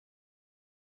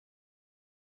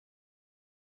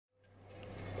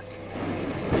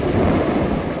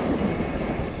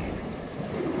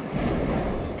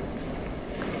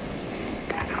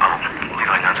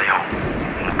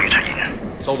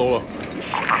收到啦。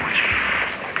講翻嗰次，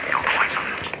有個衞生。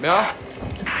咩啊？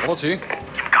講多次。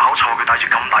搞錯，佢帶住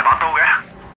咁大把刀嘅。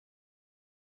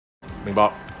明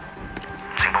白。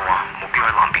情報話目標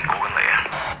喺南邊過緊嚟啊。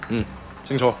嗯，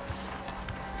清楚。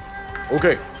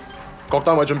OK， 各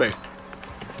單位準備，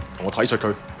同我睇實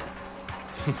佢。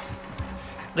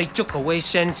你捉個 Wei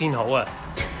Shen 先好啊。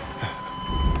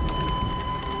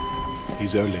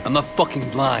He's only. I'm not fucking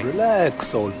blind.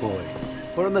 Relax, old boy.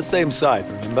 We're on the same side,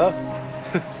 remember?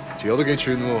 條友都幾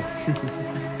串喎。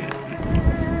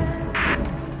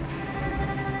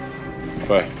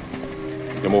喂，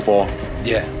有冇貨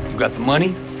Yeah, you got the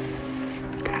money?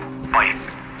 喂，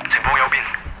情況有變。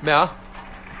咩啊？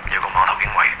有個碼頭警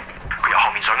衛，佢由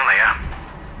後面上緊嚟啊！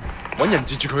揾人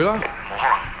截住佢啦！冇可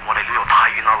能，我哋呢度太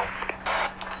遠啦，路。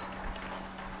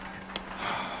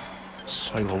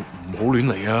細路唔好亂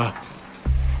嚟啊！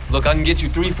 Look, I can get you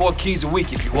 3-4 keys a week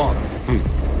if you want.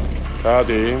 睇下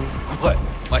點。What?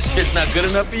 My shit's not good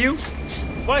enough for you?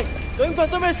 喂，究竟發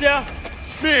生咩事啊？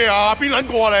咩啊？邊撚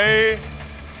個啊你？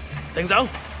停手，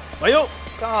咪喐！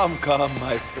 Come,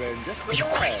 my friend. Just Are you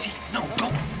crazy? No,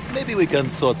 don't. Maybe we can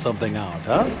sort something out,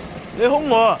 huh? 你兇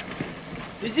我啊！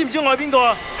你知唔知我係邊個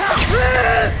啊？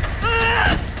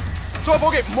所有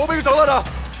伙計唔好俾佢走得啦！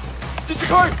截住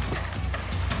佢！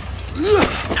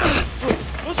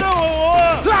好傷害我啊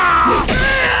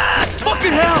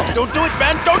 ！Fucking hell! Don't do it,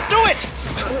 man! Don't do it!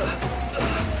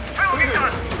 喺我警察，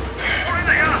我亂嚟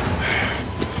啊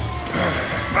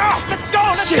Let's go!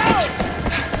 Let's go!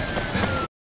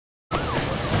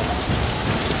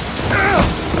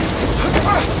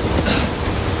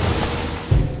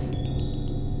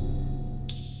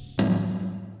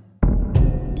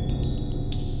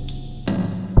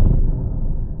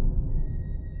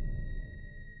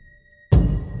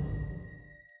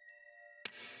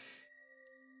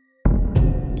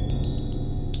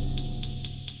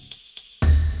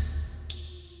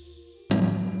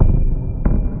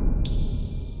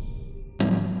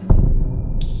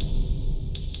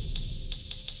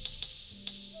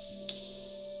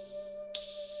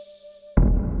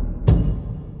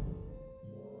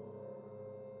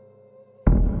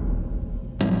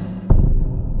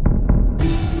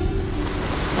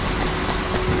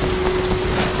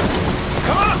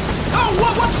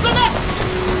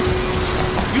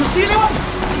 See anyone?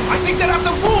 I think they're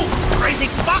after Wu! Crazy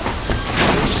fuck!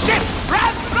 Shit!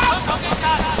 Run! Run!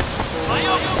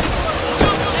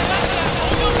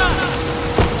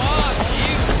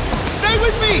 Stay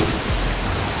with me!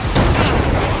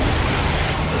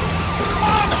 Come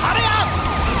on! Hurry up!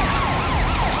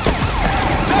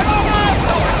 They're on us!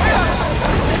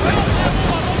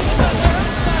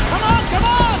 Come on! Come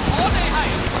on! 我哋係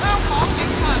香港警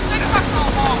察，即刻投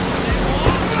降！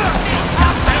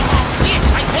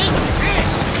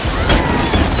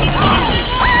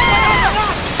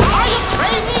 Are you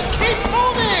crazy? Keep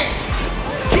moving!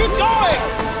 Keep going!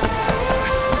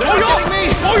 They're not getting me!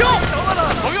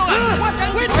 What's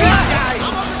with these guys?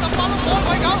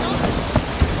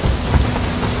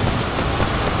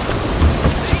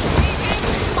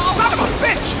 Son of a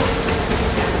bitch!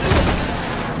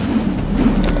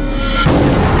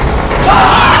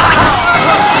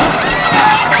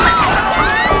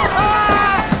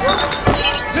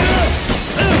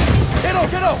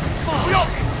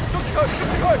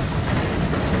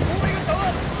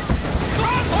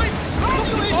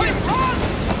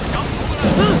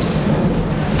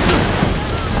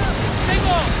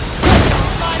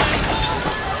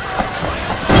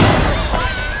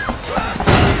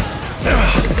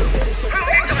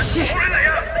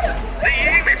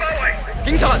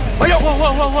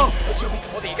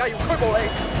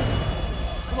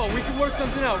 Come on, we can work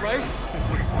something out, right?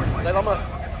 唔使諗啦，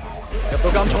入到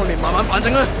監倉裏面慢慢反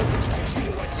省啦。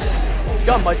而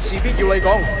家唔係事必要你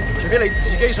講，除非你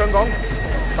自己想講，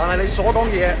但係你所講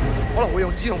嘅嘢可能會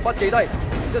用紙同筆記低，然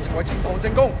之後成為呈堂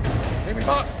證供，你明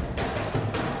白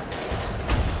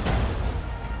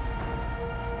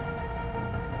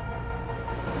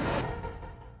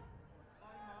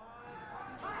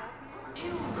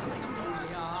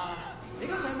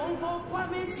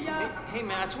？Hey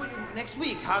man, I told you next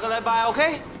week. 下個禮拜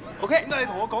OK? OK? 點解你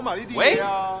同我講埋呢啲嘢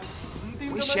啊？唔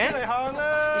掂咁樣出嚟行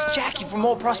啦 It's Jackie from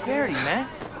More Prosperity, man.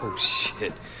 Oh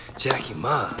shit, Jackie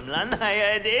Ma.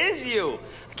 Lanaya, it is you.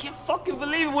 I can't fucking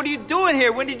believe it. What are you doing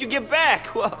here? When did you get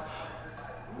back? Well,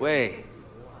 wait,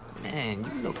 man,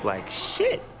 you look like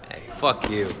shit. Hey, fuck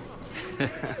you.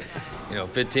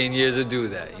 15 years to do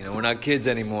that. We're not kids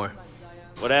anymore.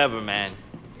 Whatever, man.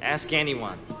 Ask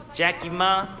anyone. Jackie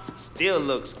Ma still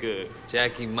looks good.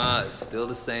 Jackie Ma is still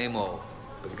the same old,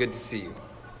 but good to see you.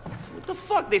 So what the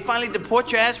fuck? They finally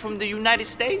deport your ass from the United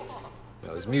States?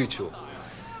 It was mutual.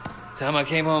 Time I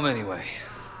came home anyway.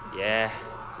 Yeah,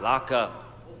 lock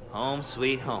up. Home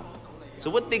sweet home. So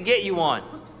what'd they get you on?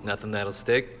 Nothing that'll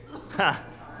stick. Ha!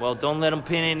 Well, don't let them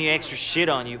pin any extra shit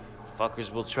on you.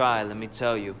 Fuckers will try, let me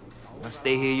tell you. Once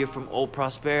they hear you're from Old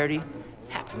Prosperity,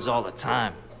 happens all the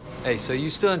time. Hey, so you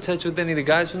still in touch with any of the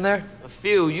guys from there? A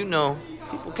few, you know.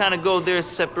 People kind of go their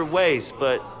separate ways,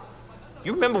 but...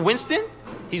 You remember Winston?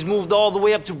 He's moved all the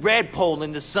way up to Redpole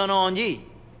in the Sun On Ye.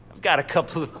 I've got a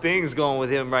couple of things going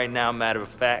with him right now, matter of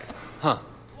fact. Huh.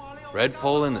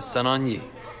 Redpole and the Sun On Ye.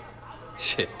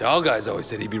 Shit, Dog Eyes always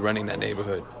said he'd be running that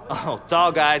neighborhood. Oh,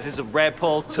 Dog Eyes is a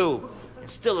Redpole too. And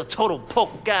still a total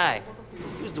poke guy.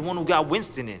 He was the one who got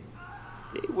Winston in.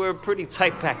 They were pretty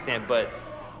tight back then, but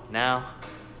now...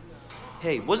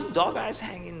 Hey, wasn't Dog Eyes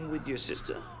hanging with your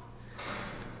sister?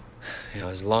 Yeah, it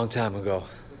was a long time ago.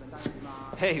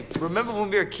 Hey, remember when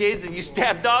we were kids and you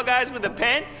stabbed Dog Eyes with a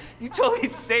pen? You totally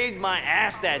saved my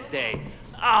ass that day.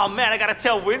 Oh man, I gotta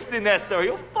tell Winston that story.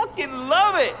 He'll fucking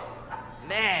love it.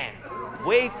 Man,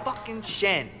 Wei fucking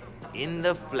Shen in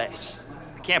the flesh.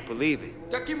 I can't believe it.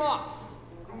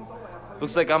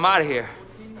 Looks like I'm out of here.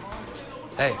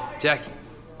 Hey, Jackie.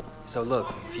 So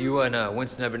look, if you and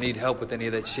Winston ever need help with any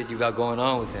of that shit you got going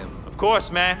on with him... Of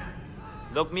course, man.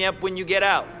 Look me up when you get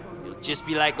out. It'll just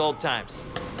be like old times.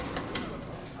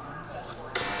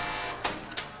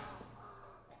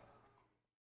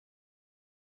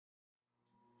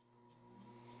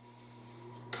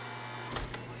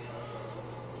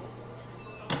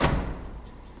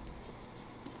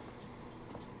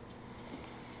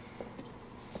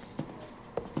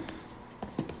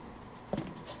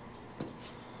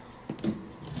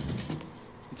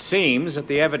 It seems that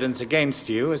the evidence against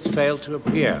you has failed to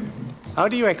appear. How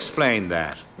do you explain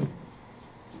that?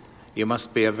 You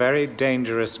must be a very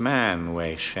dangerous man,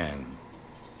 Wei Shen.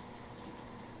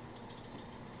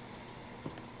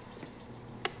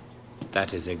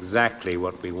 That is exactly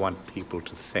what we want people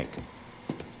to think.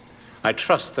 I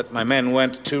trust that my men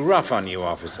weren't too rough on you,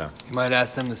 officer. You might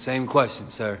ask them the same question,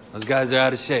 sir. Those guys are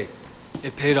out of shape.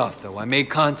 It paid off, though. I made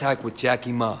contact with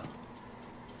Jackie Ma.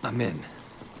 I'm in.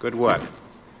 Good work.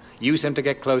 Use him to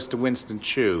get close to Winston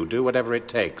Chu. Do whatever it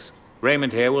takes.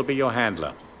 Raymond here will be your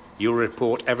handler. You'll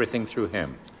report everything through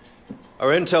him. Our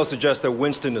intel suggests that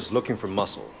Winston is looking for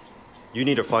muscle. You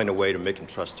need to find a way to make him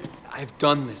trust you. I've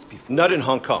done this before. Not in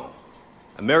Hong Kong.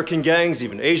 American gangs,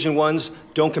 even Asian ones,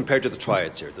 don't compare to the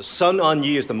triads here. The Sun On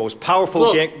Ye is the most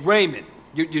powerful gang... Look, Raymond.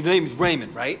 Your name's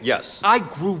Raymond, right? Yes. I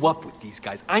grew up with these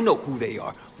guys. I know who they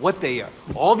are, what they are.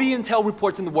 All the intel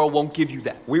reports in the world won't give you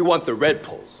that. We want the Red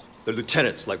Poles, the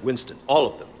lieutenants like Winston, all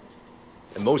of them.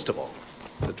 And most of all,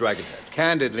 the Dragonhead.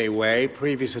 Candidly, Wei,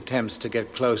 previous attempts to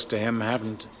get close to him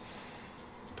haven't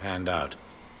panned out.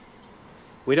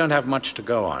 We don't have much to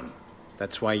go on.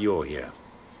 That's why you're here.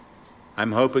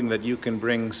 I'm hoping that you can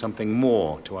bring something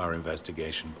more to our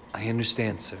investigation. I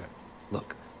understand, sir.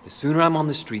 Look, the sooner I'm on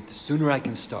the street, the sooner I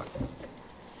can start.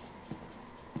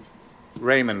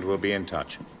 Raymond will be in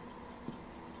touch.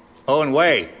 Oh, and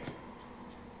Wei,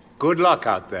 good luck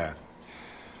out there.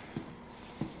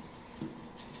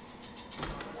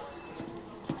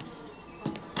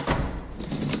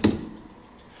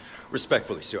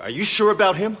 Respectfully, sir, are you sure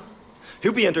about him?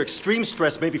 He'll be under extreme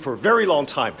stress maybe for a very long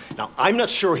time. Now, I'm not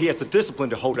sure he has the discipline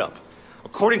to hold up.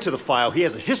 According to the file, he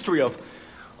has a history of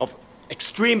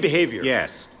extreme behavior.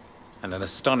 Yes, and an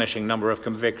astonishing number of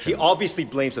convictions. He obviously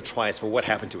blames the triads for what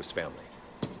happened to his family.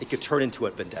 It could turn into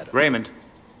a vendetta. Raymond,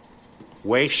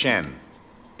 Wei Shen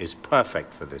is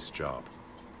perfect for this job.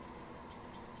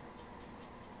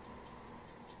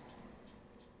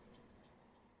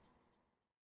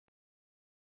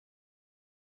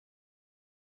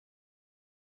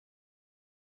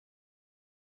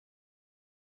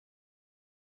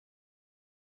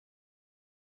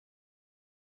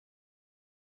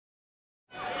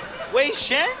 Wei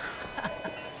Shen?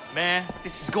 Man,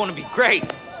 this is going to be great.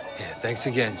 Yeah, thanks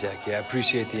again, Jackie. I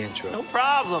appreciate the intro. No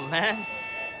problem, man.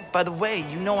 By the way,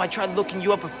 you know I tried looking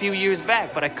you up a few years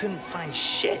back, but I couldn't find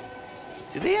shit.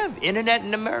 Do they have internet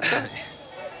in America?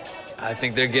 I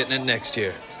think they're getting it next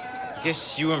year. I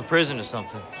guess you were in prison or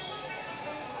something.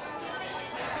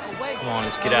 Come on,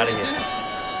 let's get out of here.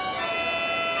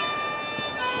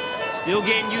 Still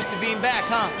getting used to being back,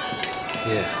 huh?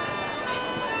 Yeah.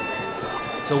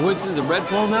 So Winston's a Red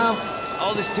Pole now?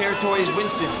 All this territory is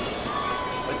Winston's.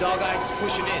 The Dog Eyes is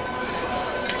pushing in.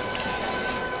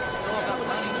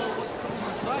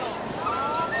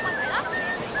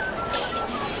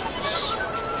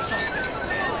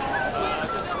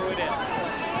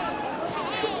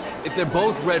 If they're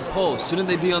both Red Poles, shouldn't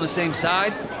they be on the same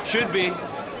side? Should be.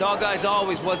 Dog Eyes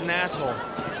always was an asshole.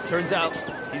 Turns out,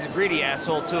 he's a greedy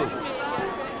asshole, too.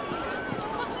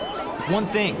 One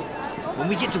thing, when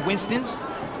we get to Winston's,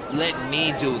 let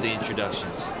me do the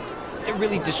introductions. They're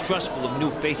really distrustful of new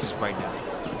faces right now.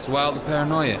 It's wild the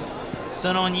paranoia.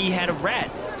 Sun On Yee had a rat.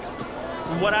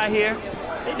 From what I hear,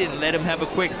 they didn't let him have a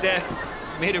quick death.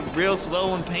 Made it real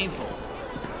slow and painful.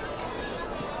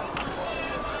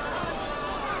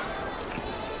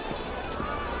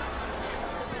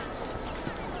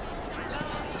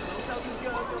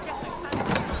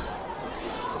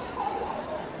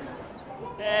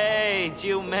 Hey,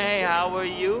 Jiu Mei, how are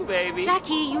you, baby?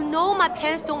 Jackie, you know my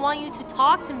parents don't want you to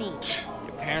talk to me.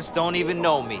 Your parents don't even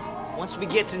know me. Once we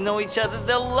get to know each other,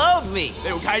 they'll love me. 呢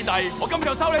條契弟，我今日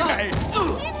就收你皮。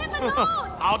Leave him alone!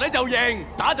 校底就認，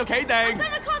打就企定。I'm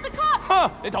gonna call the cops!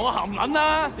 哼！你同我含撚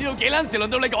啦！呢度幾撚時輪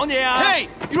到你講嘢啊 Hey,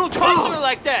 you don't talk to her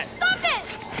like that. Stop it!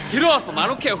 Get off him. I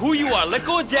don't care who you are. Let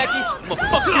go of Jackie. I'm gonna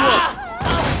fuck you up.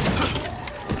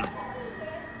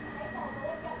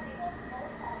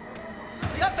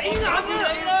 而家死硬啲你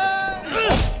啦！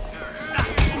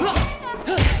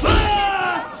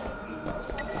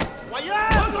喂啦！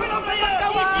佢諗你啊！救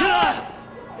啊！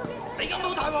你咁好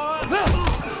大鑊啊！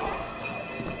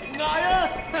嗌啊！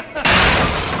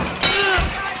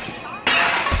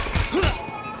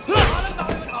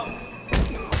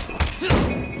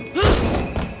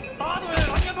打到你撚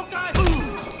嘅仆街！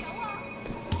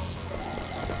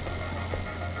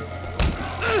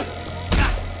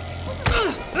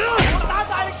我打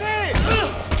大力啲！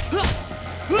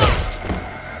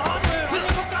打到你撚嘅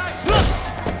仆街！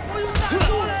我要殺咗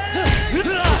你！打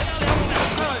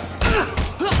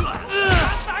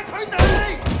晒佢哋！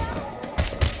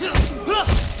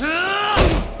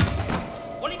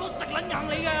我呢鋪食撚硬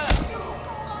你嘅！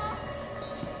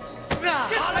打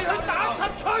你去打柒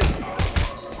佢！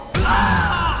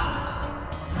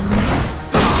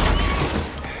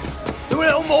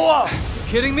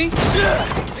 Kidding me?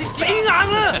 你死硬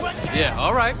啦！ Yeah,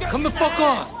 all right. Come the fuck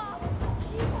on.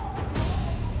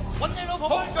 揾你老婆！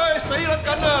仆街死撚緊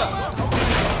啊！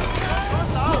幫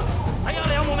手，睇下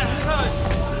你有冇命出去！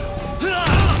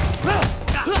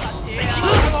你點解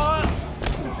我啊？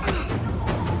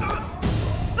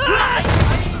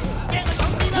驚佢走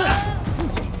先啦！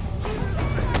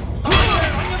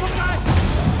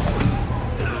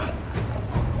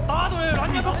打到你撚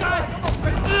嘅仆街！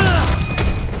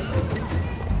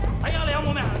 睇下你有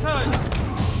冇命行出去！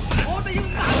我哋要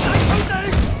殺晒佢哋！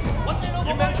揾你老婆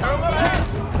命長啊你！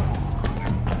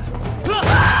我哋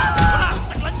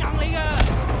食撚硬你嘅！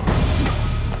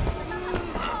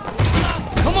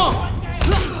 Come on.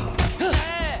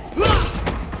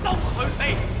 收佢皮！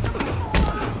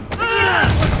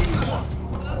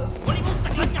我呢鋪食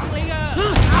撚硬你嘅！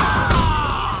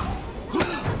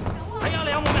睇下你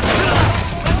有冇命行出去！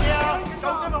乜嘢啊？就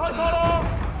今日開拖咯！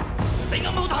你咁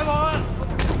好大鑊啊！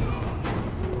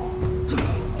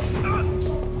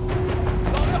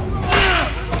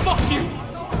 Fuck you.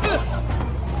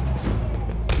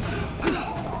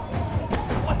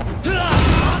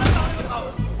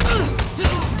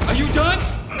 Are you done?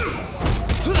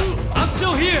 I'm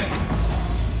still here.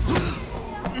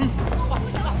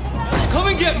 Come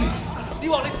and get me. 你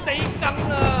話你死梗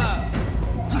啦！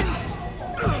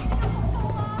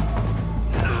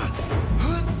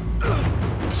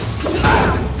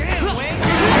 Damn, Wayne!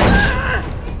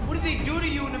 What did they do to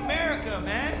you in America,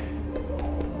 man?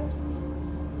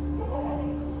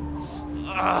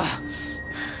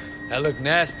 That looked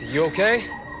nasty. You okay?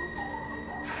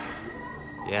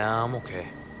 Yeah, I'm okay.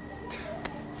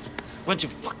 Bunch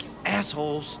of fucking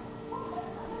assholes.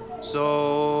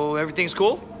 So, everything's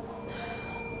cool?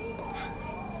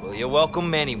 Well, you're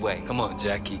welcome anyway. Come on,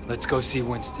 Jackie. Let's go see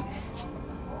Winston.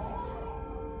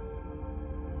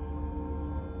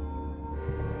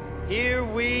 Here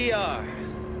we are.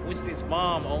 Winston's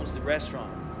mom owns the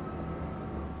restaurant.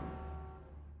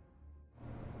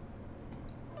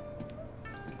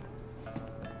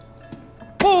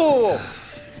 Whoa!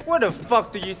 Where the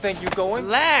fuck do you think you're going?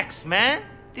 Relax, man.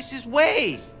 This is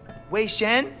Wei. Wei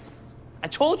Shen. I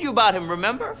told you about him,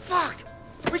 remember? Fuck!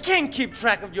 We can't keep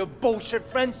track of your bullshit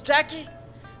friends, Jackie.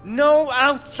 No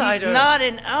outsider. He's not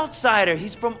an outsider.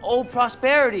 He's from old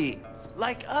prosperity.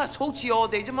 Like us. Hochi all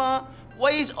day, Jama.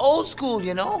 Wei's old school,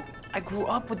 you know? I grew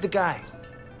up with the guy.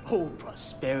 Old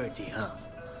prosperity, huh?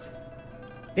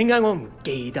 點解我唔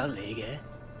記得你嘅？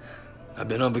 I've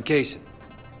been on vacation.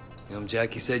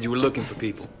 Jackie said you were looking for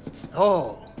people.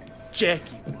 Oh,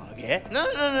 Jackie 話嘅。 No.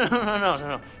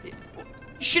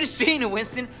 You should have seen it,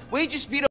 Winston. Wei just beat